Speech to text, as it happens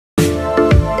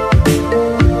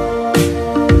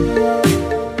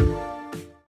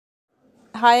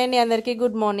Hi అండి అందరికీ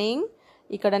good morning.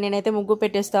 ఇక్కడ నేనైతే ముగ్గు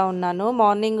పెట్టేస్తూ ఉన్నాను.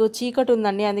 మార్నింగ్ చీకటి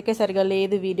ఉందండి, అందుకే సరిగా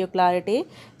లేదు వీడియో క్లారిటీ.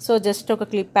 సో జస్ట్ ఒక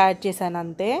క్లిప్ యాడ్ చేశాను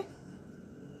అంతే.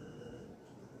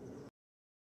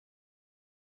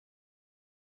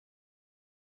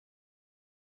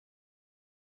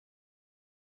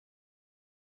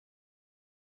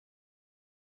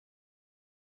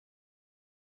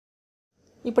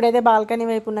 ఇప్పుడైతే బాల్కనీ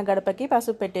వైపు ఉన్న గడపకి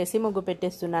పసుపు పెట్టేసి ముగ్గు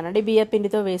పెట్టేస్తున్నానండి. బియ్య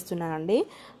పిండితో వేస్తున్నానండి.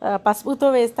 పసుపుతో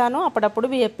వేస్తాను, అప్పుడప్పుడు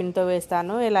బియ్య పిండితో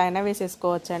వేస్తాను. ఎలా అయినా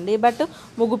వేసేసుకోవచ్చండి. బట్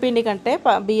ముగ్గు పిండి కంటే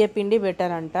బియ్య పిండి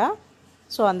బెటర్ అంట.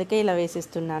 సో అందుకే ఇలా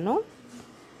వేసేస్తున్నాను.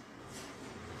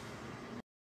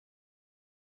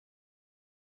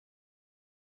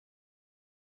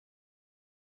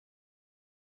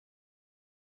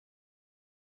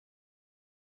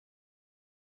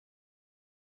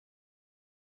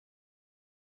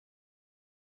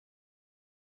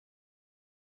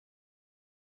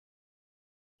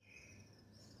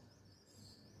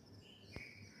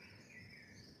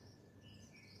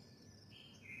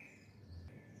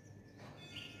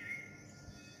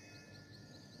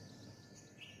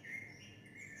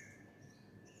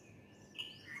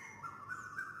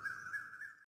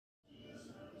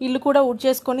 ఇల్లు కూడా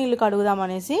ఊడ్చేసుకొని ఇల్లు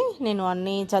కడుగుదామనేసి నేను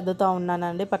అన్నీ చదువుతూ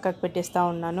ఉన్నానండి. పక్కకు పెట్టేస్తూ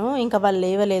ఉన్నాను. ఇంకా వాళ్ళు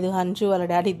లేవలేదు, హంచు వాళ్ళ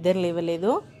డాడీ ఇద్దరు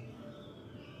లేవలేదు.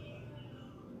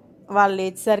 వాళ్ళు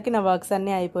లేచేసరికి నా వర్క్స్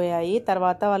అన్నీ అయిపోయాయి.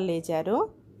 తర్వాత వాళ్ళు లేచారు.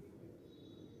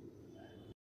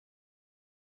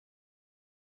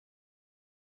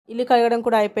 ఇల్లు కడగడం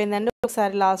కూడా అయిపోయిందండి.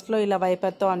 ఒకసారి లాస్ట్లో ఇలా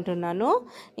వైపర్తో అంటున్నాను.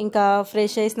 ఇంకా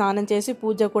ఫ్రెష్ అయ్యి స్నానం చేసి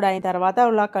పూజ కూడా అయిన తర్వాత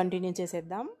అలా కంటిన్యూ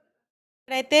చేసేద్దాం.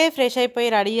 ఇక్కడైతే ఫ్రెష్ అయిపోయి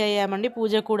రెడీ అయ్యామండి.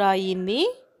 పూజ కూడా అయ్యింది.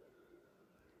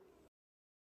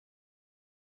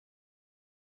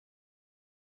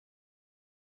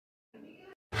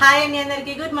 హాయ్ అండి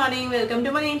అందరికీ గుడ్ మార్నింగ్. వెల్కమ్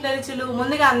టు మన ఇంట్లో రుచులు.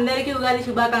 ముందుగా అందరికీ ఉగాది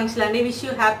శుభాకాంక్షలు అండి. Wish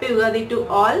you happy Ugadi to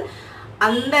all.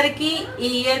 అందరికీ ఈ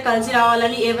ఇయర్ కలిసి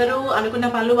రావాలని, ఎవరు అనుకున్న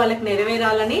పనులు వాళ్ళకి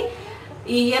నెరవేరాలని,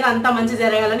 ఈ ఇయర్ అంతా మంచి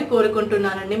జరగాలని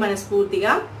కోరుకుంటున్నానండి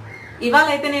మనస్ఫూర్తిగా. ఇవాళ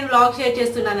అయితే నేను వ్లాగ్ షేర్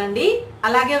చేస్తున్నానండి.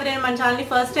 అలాగే ఎవరైనా మన ఛానల్ని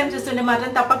ఫస్ట్ టైం చూస్తుంటే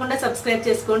మాత్రం తప్పకుండా సబ్స్క్రైబ్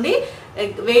చేసుకోండి.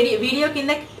 వీడియో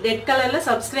కింద రెడ్ కలర్లో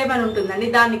సబ్స్క్రైబ్ అని ఉంటుందండి,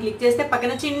 దాన్ని క్లిక్ చేస్తే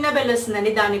పక్కన చిన్న బెల్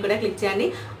వస్తుందండి, దాన్ని కూడా క్లిక్ చేయండి.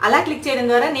 అలా క్లిక్ చేయడం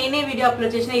ద్వారా నేనే వీడియో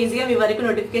అప్లోడ్ చేసిన ఈజీగా మీ వరకు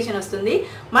నోటిఫికేషన్ వస్తుంది.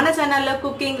 మన ఛానల్లో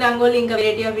కుకింగ్, రంగోలీ, ఇంకా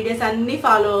వెరైటీ ఆఫ్ వీడియోస్ అన్ని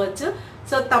ఫాలో అవ్వచ్చు.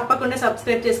 సో తప్పకుండా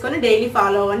సబ్స్క్రైబ్ చేసుకొని డైలీ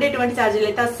ఫాలో అవ్వండి. ఎటువంటి ఛార్జీలు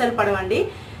అయితే అస్సలు పడవండి.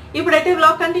 ఇప్పుడైతే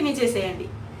వ్లాగ్ కంటిన్యూ చేసేయండి.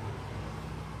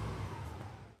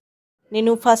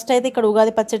 నేను ఫస్ట్ అయితే ఇక్కడ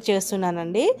ఉగాది పచ్చడి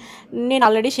చేస్తున్నానండి. నేను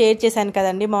ఆల్రెడీ షేర్ చేశాను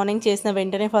కదండి, మార్నింగ్ చేసిన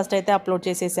వెంటనే ఫస్ట్ అయితే అప్లోడ్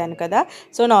చేసేసాను కదా.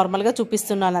 సో నార్మల్గా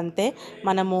చూపిస్తున్నాను అంతే.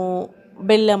 మనము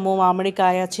బెల్లము,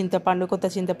 మామిడికాయ, చింతపండు, కొత్త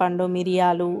చింతపండు,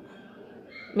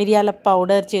 మిరియాల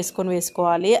పౌడర్ చేసుకొని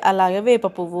వేసుకోవాలి. అలాగే వేప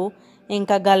పువ్వు,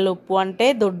 ఇంకా గల్లుప్పు అంటే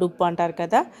దొడ్డుప్పు అంటారు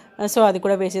కదా. సో అది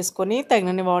కూడా వేసేసుకొని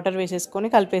తగినన్ని వాటర్ వేసేసుకొని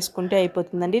కలిపేసుకుంటే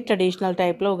అయిపోతుందండి. ట్రెడిషనల్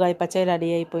టైప్లో ఉగాది పచ్చడి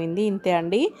రెడీ అయిపోయింది. ఇంతే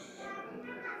అండి.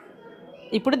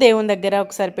 ఇప్పుడు దేవుని దగ్గర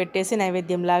ఒకసారి పెట్టేసి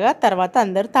నైవేద్యంలాగా తర్వాత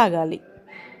అందరూ తాగాలి.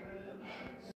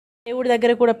 దేవుడి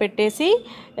దగ్గర కూడా పెట్టేసి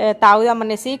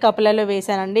తాగుదామనేసి కప్పులలో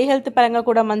వేసానండి. హెల్త్ పరంగా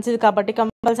కూడా మంచిది కాబట్టి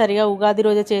కంపల్సరీగా ఉగాది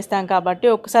రోజే చేస్తాం కాబట్టి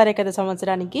ఒక్కసారే కదా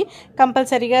సంవత్సరానికి,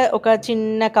 కంపల్సరీగా ఒక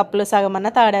చిన్న కప్పులో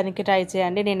సగమన్నా తాగడానికి ట్రై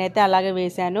చేయండి. నేనైతే అలాగే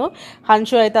వేశాను.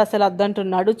 హన్షు అయితే అసలు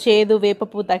వద్దంటున్నాడు. చేదు వేప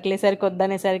పువ్వు తగిలేసరికి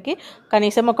వద్దనేసరికి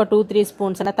కనీసం ఒక 2-3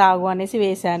 స్పూన్స్ అన్న తాగు అనేసి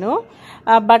వేశాను.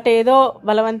 బట్ ఏదో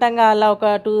బలవంతంగా అలా ఒక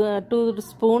 2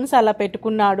 స్పూన్స్ అలా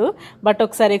పెట్టుకున్నాడు. బట్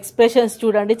ఒకసారి ఎక్స్ప్రెషన్స్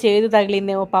చూడండి, చేదు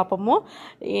తగిలిందేమో పాపము,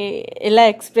 ఎలా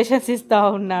ఎక్స్ప్రెషన్స్ ఇస్తూ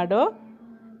ఉన్నాడో.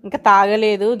 ఇంకా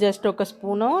తాగలేదు, జస్ట్ ఒక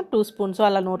 2 స్పూన్స్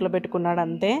అలా నోట్లో పెట్టుకున్నాడు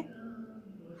అంతే.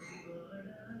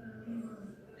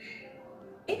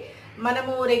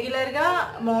 మనము రెగ్యులర్గా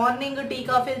మార్నింగ్ టీ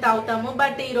కాఫీలు తాగుతాము,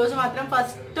 బట్ ఈరోజు మాత్రం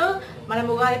ఫస్ట్ మనం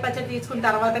ఉగాది పచ్చడి తీసుకున్న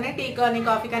తర్వాతనే టీ కానీ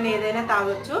కాఫీ కానీ ఏదైనా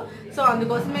తాగొచ్చు. సో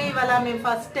అందుకోసమే ఇవాళ మేము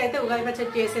ఫస్ట్ అయితే ఉగాది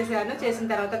పచ్చడి చేసిన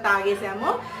తర్వాత తాగేసాము.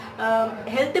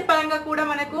 హెల్త్ పరంగా కూడా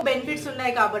మనకు బెనిఫిట్స్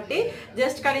ఉన్నాయి కాబట్టి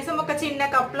జస్ట్ కనీసం ఒక చిన్న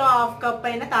కప్లో 1/2 కప్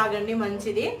అయినా తాగండి,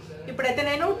 మంచిది. ఇప్పుడైతే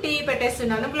నేను టీ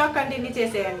పెట్టేస్తున్నాను. బ్లాగ్ కంటిన్యూ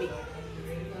చేసేయండి.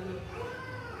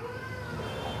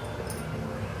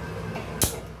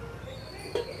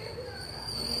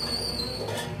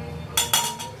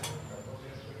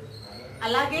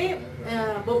 అలాగే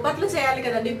బొబ్బట్లు చేయాలి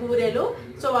కదండి, బూరెలు.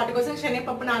 సో వాటి కోసం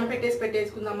శనగపప్పు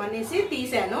పెట్టేసుకుందాం అనేసి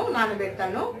తీసాను,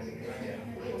 నానబెట్టాను.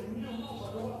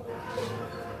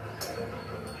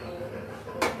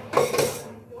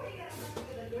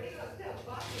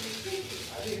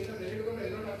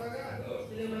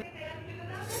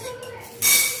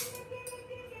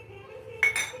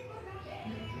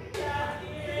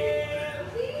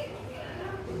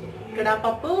 ఇక్కడ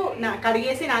పప్పు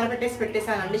కడిగేసి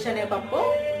పెట్టేసానండి శనగపప్పు.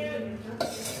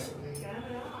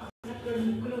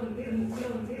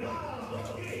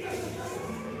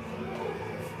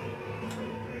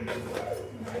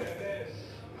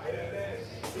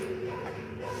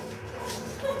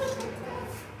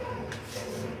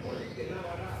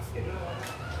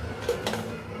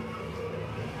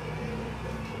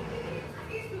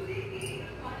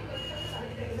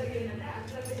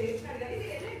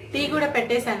 టీ కూడా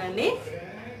పెట్టేశానండి.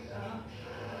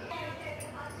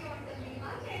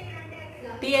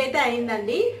 టీ అయితే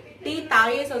అయిందండి. టీ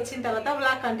తాగేసి వచ్చిన తర్వాత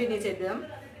వ్లాగ్ కంటిన్యూ చేద్దాం.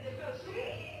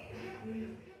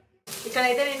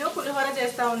 ఇక్కడైతే నేను పులిహోర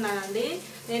చేస్తూ ఉన్నానండి.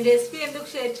 నేను రెసిపీ ఎందుకు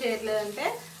షేర్ చేయట్లేదంటే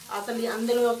అసలు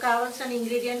అందులో కావాల్సిన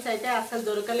ఇంగ్రీడియంట్స్ అయితే అసలు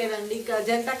దొరకలేదండి.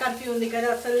 జనతా కర్ఫ్యూ ఉంది కదా,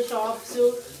 అసలు షాప్స్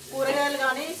కూరగాయలు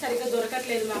కానీ సరిగ్గా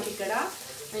దొరకట్లేదు మాకు ఇక్కడ.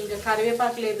 ఇంకా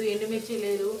కరివేపాకు లేదు, ఎండుమిర్చి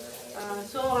లేదు.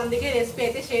 సో అందుకే రెసిపీ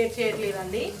అయితే షేర్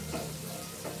చేయట్లేదండి.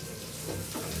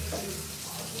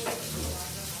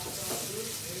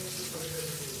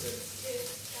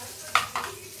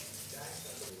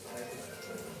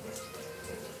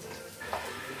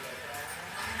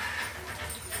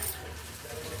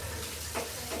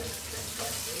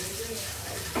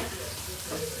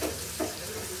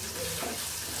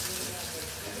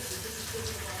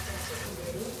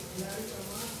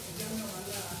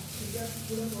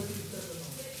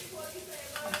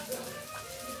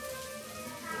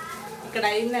 ఇక్కడ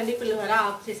అయిందండి పులిహోర,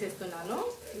 ఆఫ్ చేసేస్తున్నాను.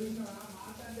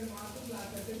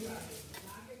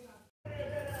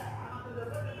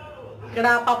 ఇక్కడ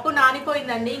పప్పు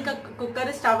నానిపోయిందండి. ఇంకా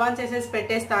కుక్కర్ స్టవ్ ఆన్ చేసేసి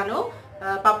పెట్టేస్తాను.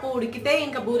 పప్పు ఉడికితే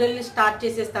ఇంకా బూరెల్ని స్టార్ట్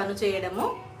చేసేస్తాను చేయడము.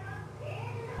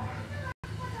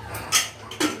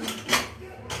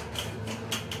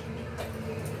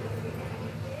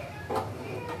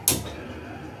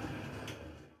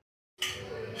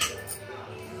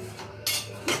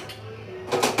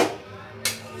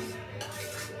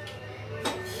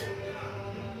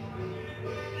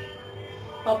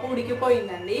 పప్పు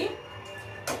ఉడికిపోయిందండి.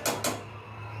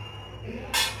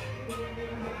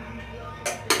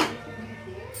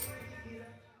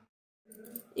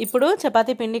 ఇప్పుడు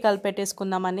చపాతీ పిండి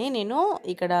కలిపెట్టేసుకుందామని నేను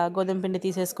ఇక్కడ గోధుమ పిండి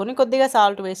తీసేసుకొని కొద్దిగా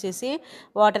సాల్ట్ వేసేసి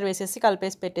వాటర్ వేసేసి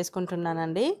కలిపేసి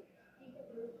పెట్టేసుకుంటున్నానండి.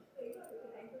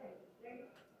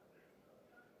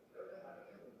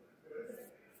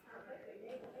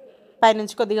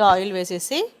 పైనుంచి కొద్దిగా ఆయిల్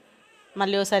వేసేసి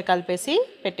మళ్ళీ ఒకసారి కలిపేసి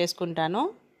పెట్టేసుకుంటాను.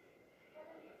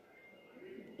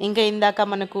 ఇంకా ఇందాక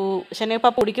మనకు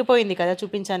శనగపప్పు ఉడికిపోయింది కదా,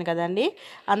 చూపించాను కదండి,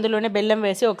 అందులోనే బెల్లం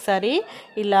వేసి ఒకసారి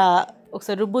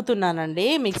రుబ్బుతున్నానండి.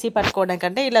 మిక్సీ పట్టుకోవడం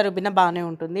కంటే ఇలా రుబ్బిన బాగానే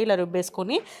ఉంటుంది. ఇలా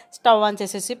రుబ్బేసుకొని స్టవ్ ఆన్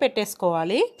చేసేసి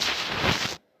పెట్టేసుకోవాలి.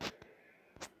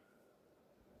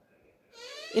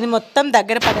 ఇది మొత్తం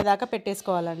దగ్గర పడేదాకా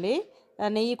పెట్టేసుకోవాలండి.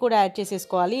 నెయ్యి కూడా యాడ్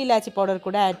చేసేసుకోవాలి. ఇలాచీ పౌడర్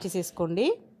కూడా యాడ్ చేసేసుకోండి.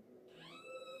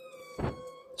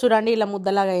 చూడండి ఇలా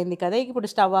ముద్దలాగా అయింది కదా. ఇప్పుడు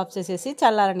స్టవ్ ఆఫ్ చేసేసి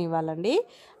చల్లారనివ్వాలండి.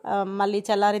 మళ్ళీ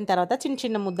చల్లారిన తర్వాత చిన్న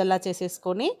చిన్న ముద్దలా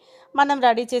చేసేసుకొని మనం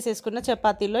రెడీ చేసేసుకున్న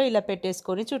చపాతీలో ఇలా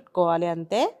పెట్టేసుకొని చుట్టుకోవాలి.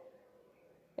 అంతే.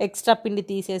 ఎక్స్ట్రా పిండి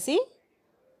తీసేసి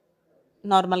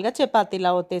నార్మల్గా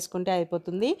చపాతీలా ఒత్తేసుకుంటే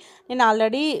అయిపోతుంది. నేను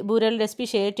ఆల్రెడీ బూరెల రెసిపీ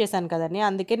షేర్ చేశాను కదండి,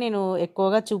 అందుకే నేను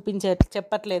ఎక్కువగా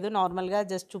చెప్పట్లేదు, నార్మల్గా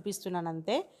జస్ట్ చూపిస్తున్నాను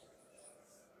అంతే.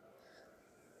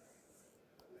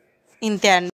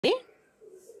 ఇంతే అండి.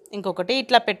 ఇంకొకటి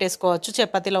ఇట్లా పెట్టేసుకోవచ్చు.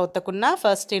 చపాతీలో ఒత్తకున్నా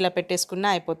ఫస్ట్ ఇలా పెట్టేసుకున్నా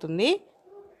అయిపోతుంది.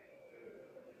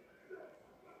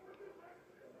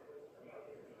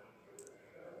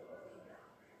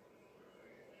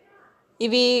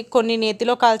 ఇవి కొన్ని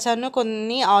నేతిలో కాల్చాను,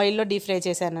 కొన్ని ఆయిల్లో డీప్ ఫ్రై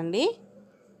చేశానండి.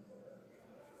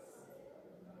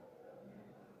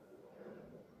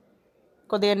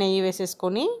 కొద్దిగా నెయ్యి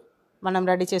వేసేసుకొని మనం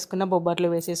రెడీ చేసుకున్న బొబ్బర్లు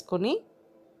వేసేసుకొని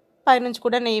పైనుంచి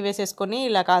కూడా నెయ్యి వేసేసుకొని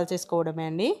ఇలా కాల్చేసుకోవడమే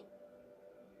అండి.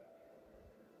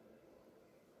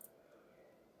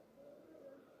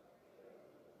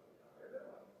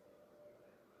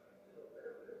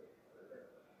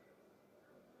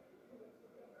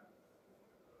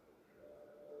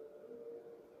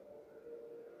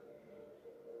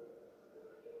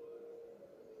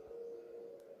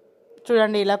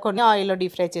 చూడండి ఇలా కొన్ని ఆయిల్లో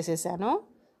డీప్ ఫ్రై చేసేసాను.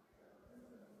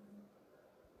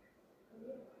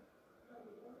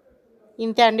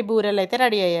 ఇంతే అండి, బూరెలు అయితే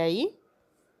రెడీ అయ్యాయి.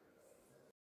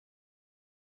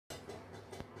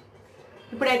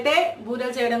 ఇప్పుడైతే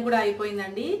బూరెలు చేయడం కూడా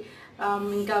అయిపోయిందండి.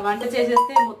 ఇంకా వంట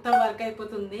చేసేస్తే మొత్తం వర్క్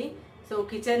అయిపోతుంది. సో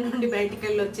కిచెన్ నుండి బయటికి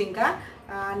వెళ్ళొచ్చి ఇంకా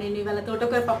నేను ఇవాళ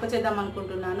తోటకూర పప్పు చేద్దాం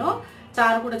అనుకుంటున్నాను.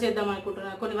 చారు కూడా చేద్దాం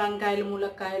అనుకుంటున్నాను. కొన్ని వంకాయలు,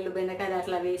 ములక్కాయలు, బెండకాయలు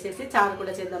అట్లా వేసేసి చారు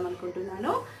కూడా చేద్దాం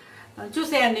అనుకుంటున్నాను.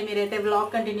 చూసేయండి, మీరైతే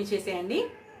వ్లాగ్ కంటిన్యూ చేసేయండి.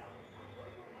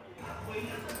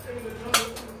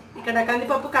 ఇక్కడ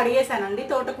కందిపప్పు కడిగేసానండి.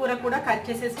 తోటకూర కూడా కట్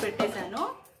చేసేసి పెట్టేశాను.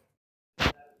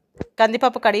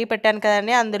 కందిపప్పు కడిగి పెట్టాను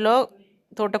కదండి, అందులో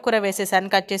తోటకూర వేసేసాను.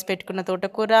 కట్ చేసి పెట్టుకున్న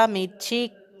తోటకూర, మిర్చి,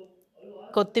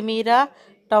 కొత్తిమీర,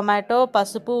 టొమాటో,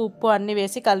 పసుపు, ఉప్పు అన్నీ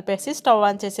వేసి కలిపేసి స్టవ్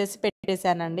ఆన్ చేసేసి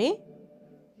పెట్టేశానండి.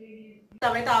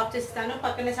 స్టవ్ అయితే ఆఫ్ చేస్తాను.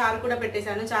 పక్కనే చారు కూడా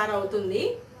పెట్టేశాను. చారు అవుతుంది.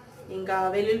 ఇంకా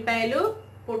వెల్లుల్లిపాయలు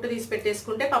పొట్టు తీసి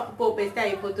పెట్టేసుకుంటే పప్పు పోపు వేస్తే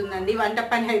అయిపోతుందండి. వంట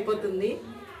పని అయిపోతుంది.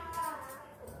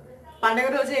 పండగ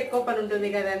రోజు ఎక్కువ పని ఉంటుంది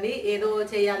కదండి, ఏదో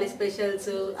చేయాలి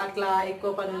స్పెషల్స్ అట్లా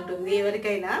ఎక్కువ పని ఉంటుంది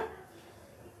ఎవరికైనా.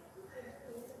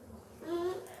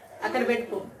 అక్కడ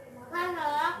పెట్టుకో.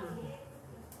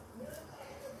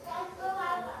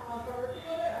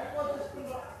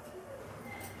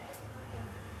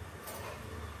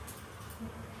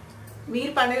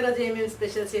 మీరు పండుగ రోజు ఏమేమి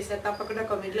స్పెషల్స్ చేస్తారు తప్పకుండా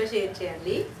కామెంట్లో షేర్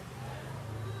చేయండి.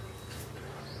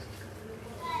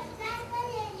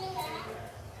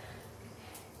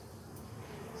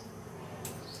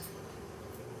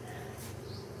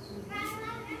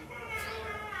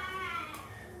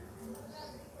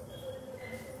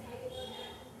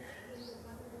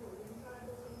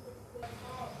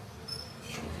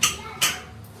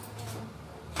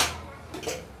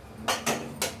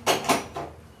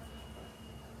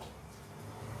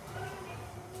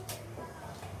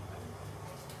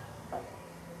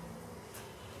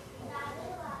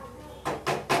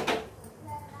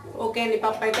 ఓకే అండి,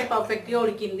 పప్పు అయితే పర్ఫెక్ట్గా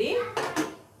ఉడికింది.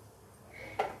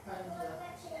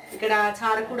 ఇక్కడ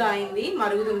చారు కూడా అయింది,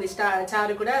 మరుగుతుంది.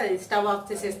 చారు కూడా స్టవ్ ఆఫ్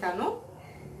చేసేస్తాను.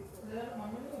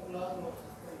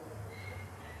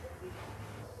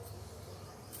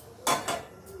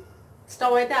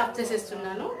 స్టవ్ అయితే ఆఫ్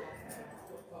చేసేస్తున్నాను.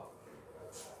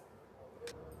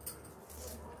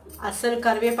 అస్సలు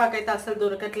కరివేపాకు అయితే అస్సలు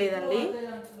దొరకట్లేదండి.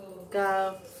 ఇంకా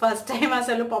ఫస్ట్ టైం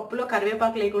అసలు పప్పులో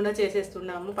కరివేపాకు లేకుండా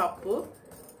చేసేస్తున్నాము పప్పు.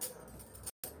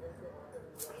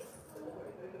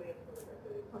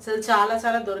 అసలు చాలా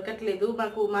చాలా దొరకట్లేదు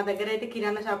మాకు. మా దగ్గర అయితే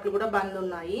కిరాణా షాపులు కూడా బంద్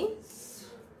ఉన్నాయి.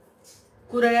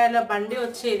 కూరగాయల బండి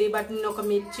వచ్చేది, బట్ నేను ఒక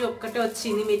మిర్చి ఒక్కటే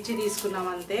వచ్చింది, మిర్చి తీసుకున్నాం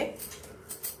అంతే.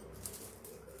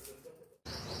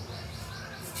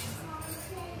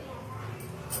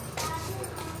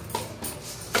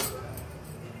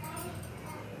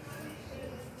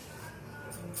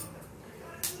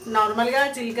 నార్మల్గా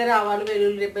జీలకర్ర, ఆవాలు,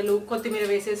 వెల్లుల్లి రెబ్బలు, కొత్తిమీర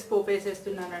వేసేసి పోపు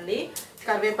వేసేస్తున్నానండి.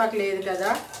 కరివేపాకు లేదు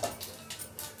కదా.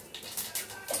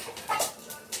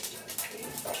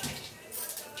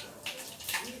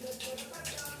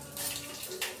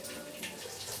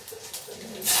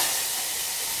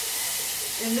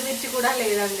 ఎండుమిర్చి కూడా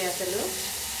లేదండి అసలు.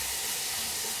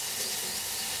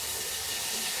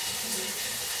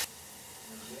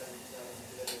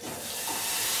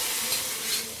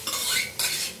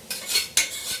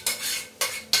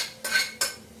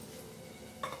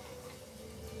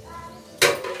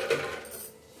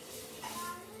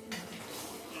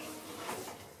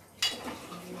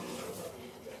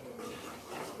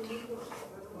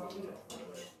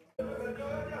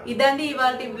 ఇదండి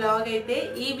ఇవాళ బ్లాగ్ అయితే.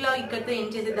 ఈ బ్లాగ్ ఇక్కడితో ఏం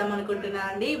చేసేద్దాం అనుకుంటున్నా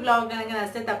అండి. ఈ బ్లాగ్ కనుక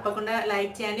నచ్చితే తప్పకుండా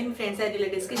లైక్ చేయండి, మీ ఫ్రెండ్స్ అండ్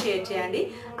రిలేటివ్స్కి షేర్ చేయండి.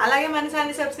 అలాగే మన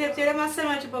ఛానల్ సబ్స్క్రైబ్ చేయడం అస్సలు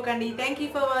మర్చిపోకండి. Thank you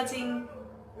for watching.